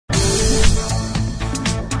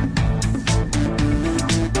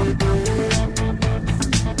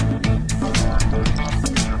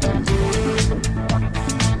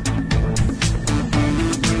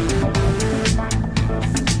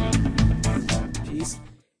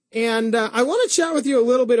And I want to chat with you a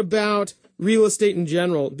little bit about real estate in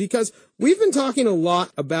general, because we've been talking a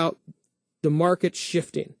lot about the market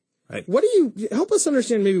shifting. Right. What do you help us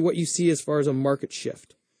understand maybe what you see as far as a market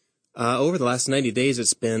shift? Over the last 90 days,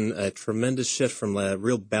 it's been a tremendous shift from a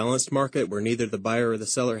real balanced market where neither the buyer or the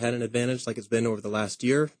seller had an advantage like it's been over the last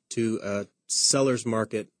year to a seller's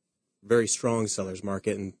market, very strong seller's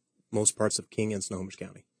market in most parts of King and Snohomish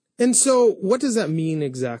County. And so what does that mean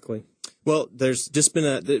exactly? Well, there's just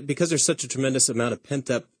been because there's such a tremendous amount of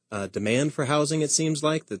pent-up demand for housing, it seems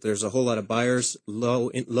like, that there's a whole lot of buyers, low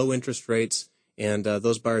interest rates, and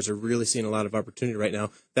those buyers are really seeing a lot of opportunity right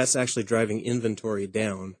now. That's actually driving inventory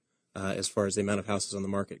down as far as the amount of houses on the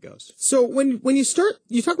market goes. So when you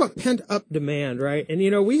talk about pent-up demand, right? And,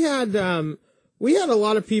 we had a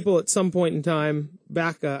lot of people at some point in time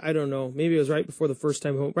back, I don't know, maybe it was right before the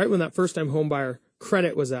first-time home, right when that first-time home buyer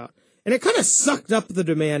credit was out. And it kind of sucked up the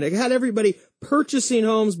demand. It had everybody purchasing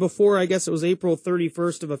homes before, I guess it was April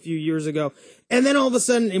 31st of a few years ago. And then all of a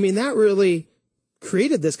sudden, that really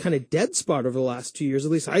created this kind of dead spot over the last 2 years.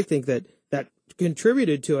 At least I think that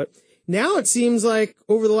contributed to it. Now it seems like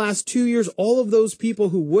over the last 2 years, all of those people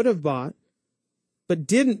who would have bought but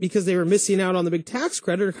didn't because they were missing out on the big tax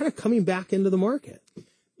credit are kind of coming back into the market.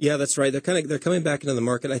 Yeah, that's right. They're coming back into the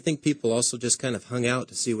market. I think people also just kind of hung out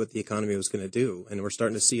to see what the economy was going to do, and we're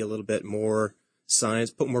starting to see a little bit more signs,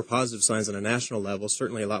 put more positive signs on a national level.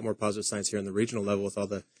 Certainly, a lot more positive signs here on the regional level with all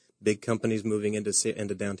the big companies moving into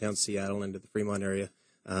downtown Seattle, into the Fremont area,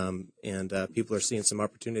 and people are seeing some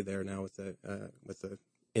opportunity there now with the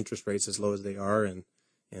interest rates as low as they are, and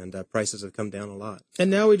prices have come down a lot. And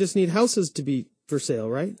now we just need houses to be for sale,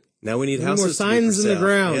 right? Now we need houses more signs to be for in the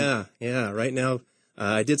sale. ground. Yeah. Right now.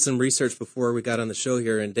 I did some research before we got on the show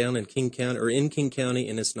here, and down in King County, or in King County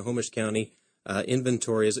and in Snohomish County,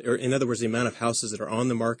 inventory is, or in other words, the amount of houses that are on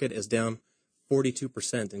the market is down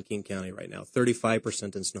 42% in King County right now,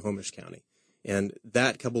 35% in Snohomish County. And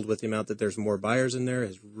that, coupled with the amount that there's more buyers in there,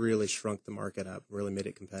 has really shrunk the market up, really made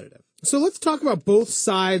it competitive. So let's talk about both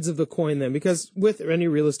sides of the coin then, because with any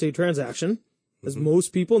real estate transaction, as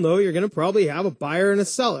most people know, you're going to probably have a buyer and a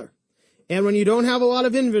seller. And when you don't have a lot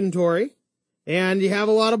of inventory, and you have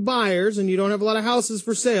a lot of buyers, and you don't have a lot of houses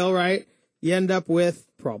for sale, right? You end up with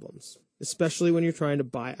problems, especially when you're trying to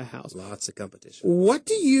buy a house. Lots of competition. What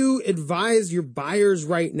do you advise your buyers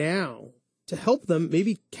right now to help them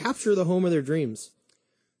maybe capture the home of their dreams?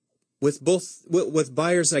 With buyers,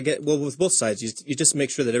 with both sides, you just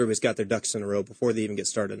make sure that everybody's got their ducks in a row before they even get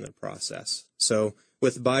started in the process. So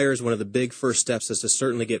with buyers, one of the big first steps is to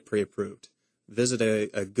certainly get pre-approved. Visit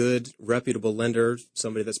a good, reputable lender,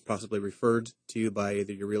 somebody that's possibly referred to you by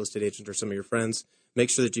either your real estate agent or some of your friends. Make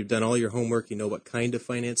sure that you've done all your homework. You know what kind of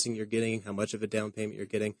financing you're getting, how much of a down payment you're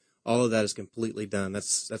getting. All of that is completely done.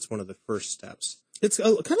 That's one of the first steps. It's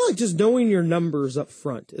kind of like just knowing your numbers up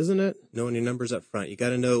front, isn't it? Knowing your numbers up front. You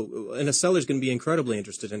got to know, and a seller's going to be incredibly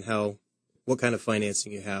interested in what kind of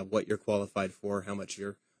financing you have, what you're qualified for, how much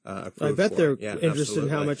you're approved I bet for. they're interested in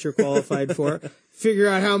how much you're qualified for. Figure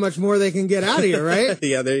out how much more they can get out of you, right?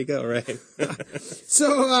 Yeah, there you go, right.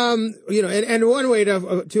 So, and one way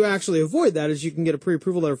to actually avoid that is you can get a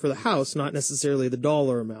pre-approval letter for the house, not necessarily the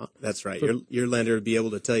dollar amount. That's right. Your lender would be able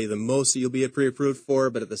to tell you the most that you'll be pre-approved for,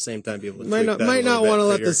 but at the same time be able to might not want to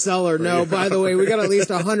let the seller know. By the way, we got at least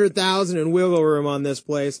 $100,000 in wiggle room on this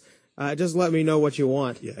place. Just let me know what you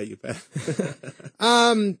want. Yeah, you bet.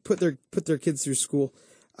 Put their kids through school.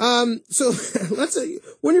 So let's say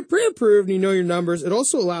when you're pre-approved and you know your numbers, it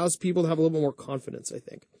also allows people to have a little bit more confidence, I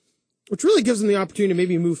think, which really gives them the opportunity to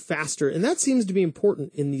maybe move faster. And that seems to be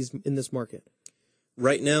important in this market.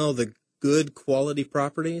 Right now, the good quality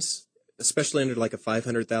properties, especially under like a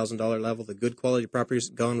 $500,000 level, the good quality properties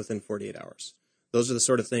gone within 48 hours. Those are the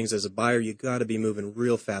sort of things as a buyer, you got to be moving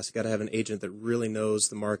real fast. You got to have an agent that really knows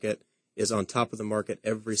the market, is on top of the market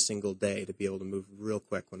every single day to be able to move real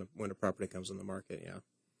quick when a property comes on the market. Yeah.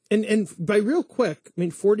 And by real quick,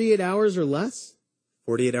 48 hours or less?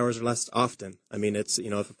 48 hours or less often. It's,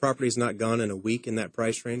 if a property's not gone in a week in that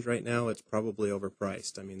price range right now, it's probably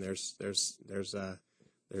overpriced. There's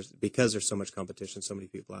because there's so much competition, so many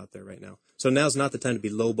people out there right now. So now's not the time to be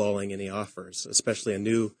lowballing any offers, especially any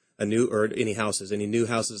new houses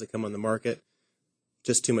that come on the market.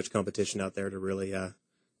 Just too much competition out there to really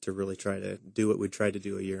try to do what we tried to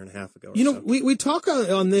do a year and a half ago. We talk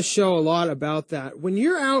on this show a lot about that. When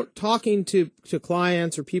you're out talking to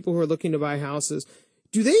clients or people who are looking to buy houses,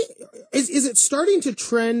 is it starting to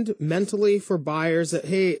trend mentally for buyers that,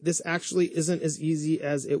 hey, this actually isn't as easy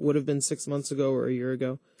as it would have been 6 months ago or a year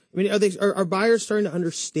ago? Are buyers starting to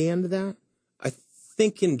understand that? I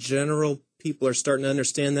think in general, people are starting to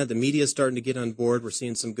understand that. The media is starting to get on board. We're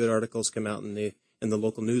seeing some good articles come out in the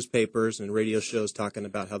local newspapers and radio shows talking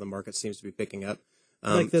about how the market seems to be picking up.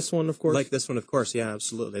 Like this one, of course. Like this one, of course. Yeah,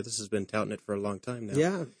 absolutely. This has been touting it for a long time now.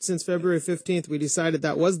 Yeah, since February 15th, we decided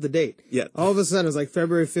that was the date. Yeah. All of a sudden, it was like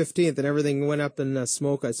February 15th, and everything went up in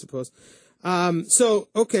smoke, I suppose. So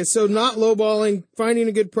not lowballing, finding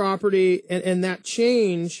a good property, and that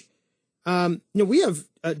change. We have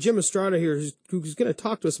Jim Estrada here who's going to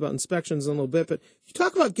talk to us about inspections in a little bit, but you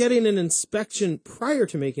talk about getting an inspection prior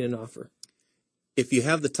to making an offer. If you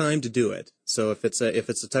have the time to do it, so if it's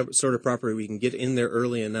a type sort of property where you can get in there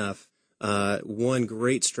early enough, one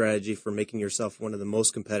great strategy for making yourself one of the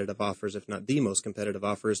most competitive offers, if not the most competitive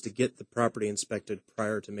offer, is to get the property inspected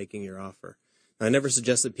prior to making your offer. Now, I never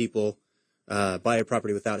suggest that people buy a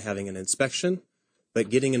property without having an inspection, but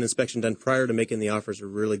getting an inspection done prior to making the offer is a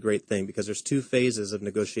really great thing because there's two phases of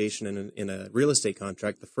negotiation in a real estate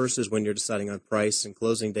contract. The first is when you're deciding on price and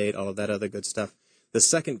closing date, all of that other good stuff. The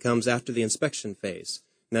second comes after the inspection phase.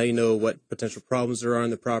 Now you know what potential problems there are in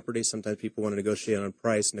the property. Sometimes people want to negotiate on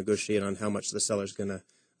price, negotiate on how much the seller's going to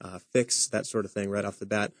fix, that sort of thing right off the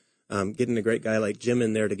bat. Getting a great guy like Jim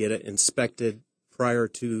in there to get it inspected prior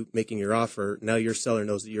to making your offer, now your seller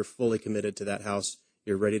knows that you're fully committed to that house.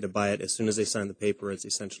 You're ready to buy it. As soon as they sign the paper, it's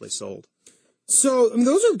essentially sold. So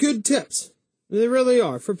those are good tips. They really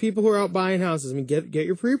are for people who are out buying houses. I mean, get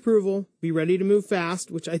your pre-approval, be ready to move fast,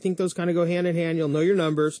 which I think those kind of go hand in hand. You'll know your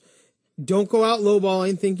numbers. Don't go out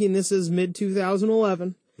lowballing thinking this is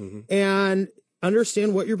mid-2011 and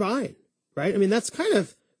understand what you're buying, right? I mean, that's kind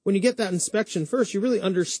of, when you get that inspection first, you're really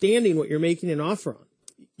understanding what you're making an offer on.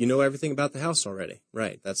 You know everything about the house already,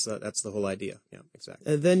 right? That's the whole idea. Yeah,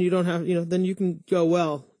 exactly. And then you don't have, then you can go,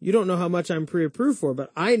 well, you don't know how much I'm pre-approved for,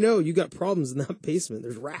 but I know you got problems in that basement.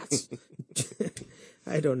 There's rats.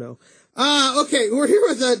 I don't know. Okay, we're here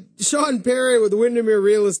with Shawn Perry with Windermere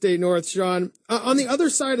Real Estate North. Shawn, on the other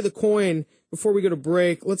side of the coin, before we go to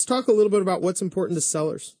break, let's talk a little bit about what's important to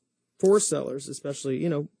sellers, for sellers, especially,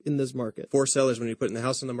 in this market. For sellers, when you're putting the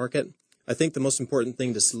house on the market, I think the most important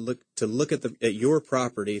thing is to look at your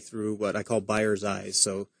property through what I call buyer's eyes.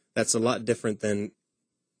 So that's a lot different than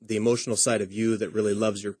the emotional side of you that really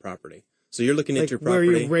loves your property. So you're looking at your property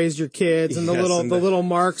where you've raised your kids and the little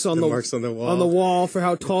marks on the wall for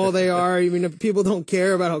how tall they are. I mean, if people don't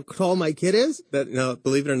care about how tall my kid is. No,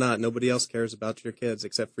 believe it or not, nobody else cares about your kids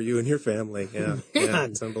except for you and your family. Yeah, yeah,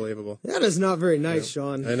 it's unbelievable. That is not very nice,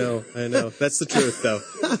 Shawn. I know. That's the truth, though.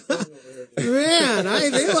 Man,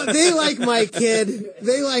 they like my kid.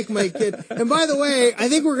 They like my kid. And by the way, I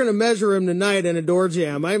think we're going to measure him tonight in a door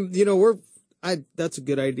jam. That's a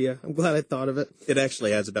good idea. I'm glad I thought of it. It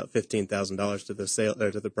actually adds about $15,000 to the sale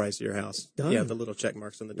or to the price of your house. Done. Yeah, the little check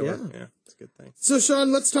marks on the door. Yeah, it's a good thing. So,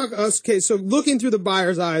 Shawn, let's talk. Okay, so looking through the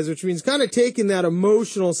buyer's eyes, which means kind of taking that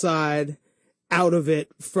emotional side out of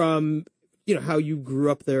it from how you grew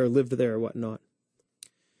up there, lived there, or whatnot.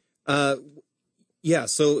 Yeah,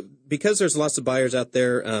 so because there's lots of buyers out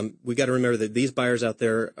there, we got to remember that these buyers out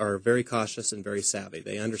there are very cautious and very savvy.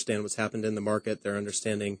 They understand what's happened in the market.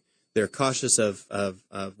 They're cautious of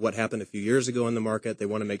what happened a few years ago in the market. They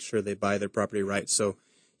want to make sure they buy their property right. So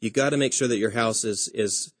you got to make sure that your house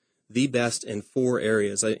is the best in 4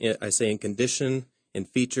 areas. I say in condition, in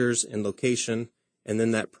features, in location, and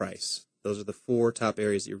then that price. Those are the 4 top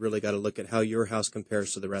areas that you really got to look at how your house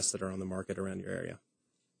compares to the rest that are on the market around your area.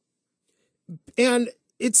 And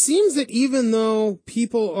it seems that even though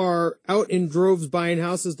people are out in droves buying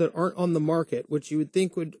houses that aren't on the market, which you would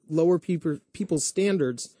think would lower people's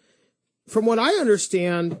standards, from what I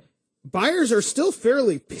understand, buyers are still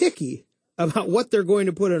fairly picky about what they're going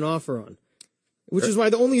to put an offer on, which is why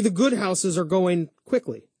only the good houses are going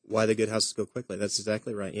quickly. Why the good houses go quickly. That's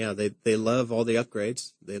exactly right. Yeah, they love all the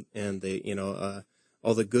upgrades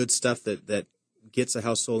all the good stuff that gets a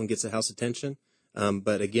house sold and gets a house attention.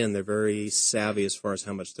 But again, they're very savvy as far as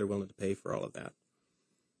how much they're willing to pay for all of that.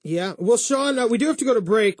 Yeah. Well, Shawn, we do have to go to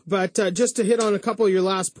break, but just to hit on a couple of your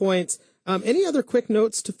last points, any other quick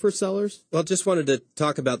notes for sellers? Well, just wanted to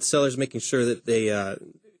talk about the sellers making sure that they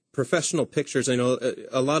professional pictures. I know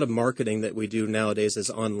a lot of marketing that we do nowadays is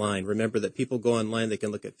online. Remember that people go online, they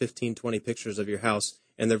can look at 15, 20 pictures of your house,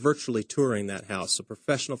 and they're virtually touring that house. So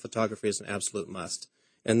professional photography is an absolute must.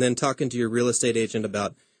 And then talking to your real estate agent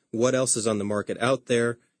about what else is on the market out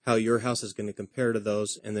there, how your house is going to compare to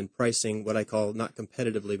those, and then pricing what I call not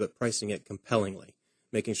competitively, but pricing it compellingly,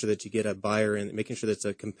 making sure that you get a buyer and making sure that it's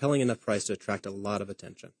a compelling enough price to attract a lot of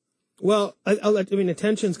attention. Well,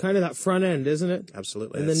 attention's kind of that front end, isn't it?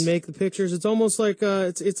 Absolutely. And then make the pictures. It's almost like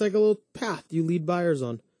it's like a little path you lead buyers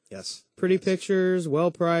on. Yes. Pretty pictures, well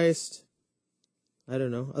priced. I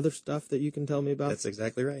don't know, other stuff that you can tell me about. That's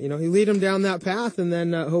exactly right. You know, you lead them down that path, and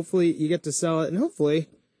then hopefully you get to sell it, and hopefully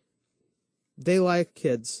they like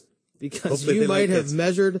kids, because Hopefully you they might like have kids.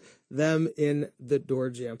 measured them in the door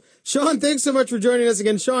jam. Shawn, thanks so much for joining us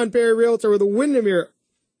again. Shawn Perry, Realtor with the Windermere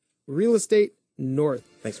Real Estate North.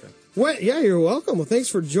 Thanks, man. What? Yeah, you're welcome. Well, thanks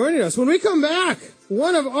for joining us. When we come back,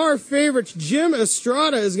 one of our favorites, Jim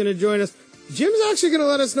Estrada, is going to join us. Jim's actually going to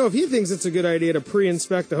let us know if he thinks it's a good idea to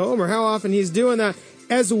pre-inspect a home or how often he's doing that,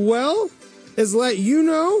 as well as let you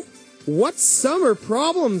know what summer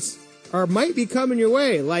problems might be coming your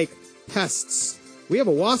way, like pests. We have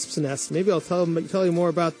a wasp's nest. Maybe I'll tell you more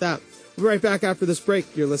about that. We'll be right back after this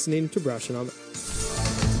break. You're listening to Brashenomics.